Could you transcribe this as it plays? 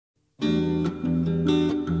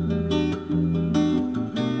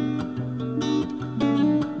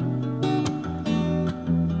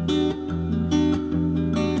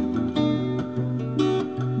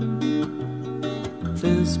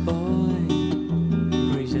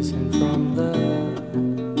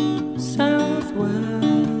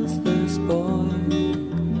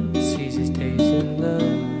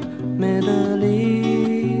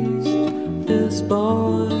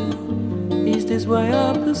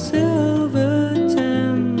silver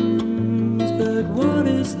Thames, but what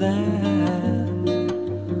is that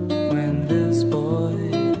when this boy,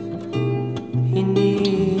 he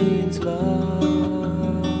needs love?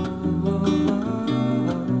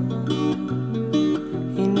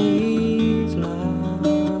 He needs love.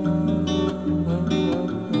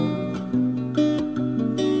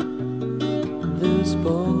 This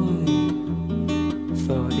boy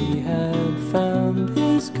thought he had found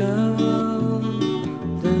his girl.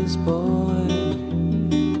 This boy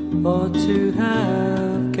ought to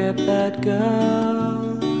have kept that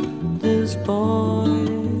girl. This boy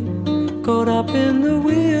caught up in the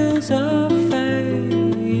wheels of fate.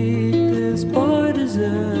 This boy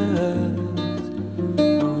deserves,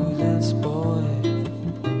 oh, this boy,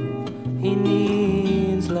 he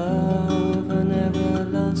needs love, an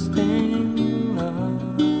everlasting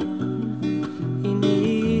love. He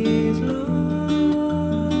needs love.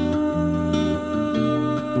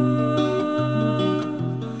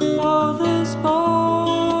 Oh, this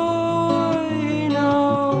boy, he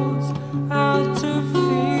knows how to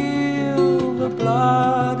feel. The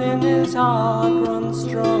blood in his heart runs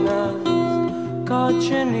strong as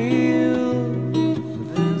cochineal.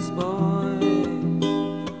 This boy,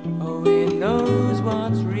 oh, he knows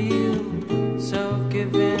what's real. So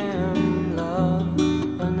give him love,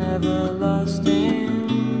 an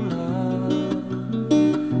everlasting love.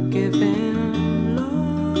 Give him love.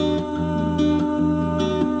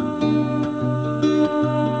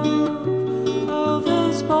 Oh,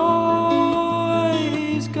 this boy,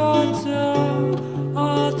 he's got a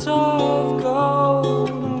heart of gold,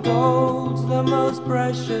 and gold's the most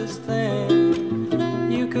precious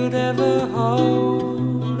thing you could ever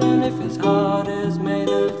hold. And if his heart is made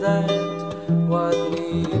of that, what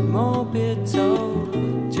need more be told?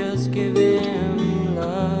 Just give him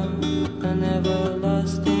love, an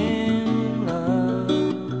everlasting love.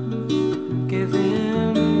 Give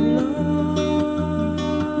him love.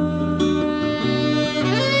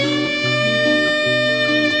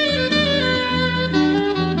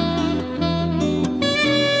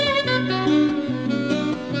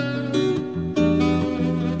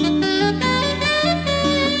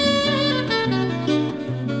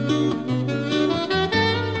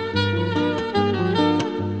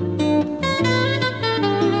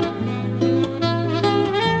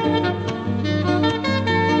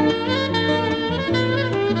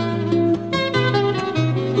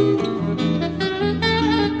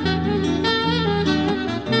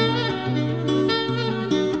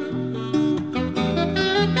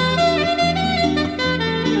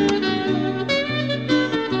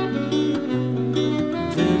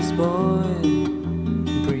 This boy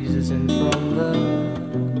breezes in from the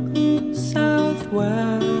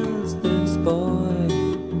southwest. This boy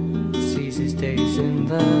sees his days in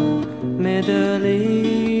the Middle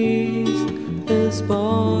East. This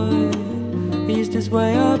boy eased his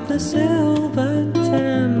way up the silver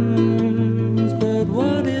Thames, but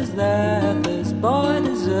what is that this boy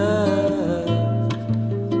deserves?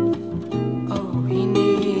 Oh, he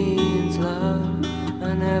needs love,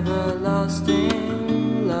 an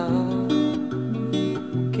everlasting love.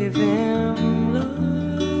 Give him love.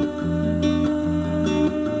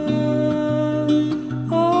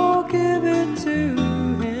 Oh, give it to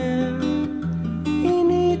him. He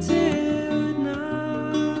needs it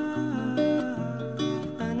now.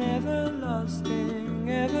 An everlasting,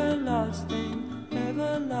 everlasting,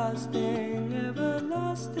 everlasting,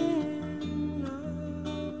 everlasting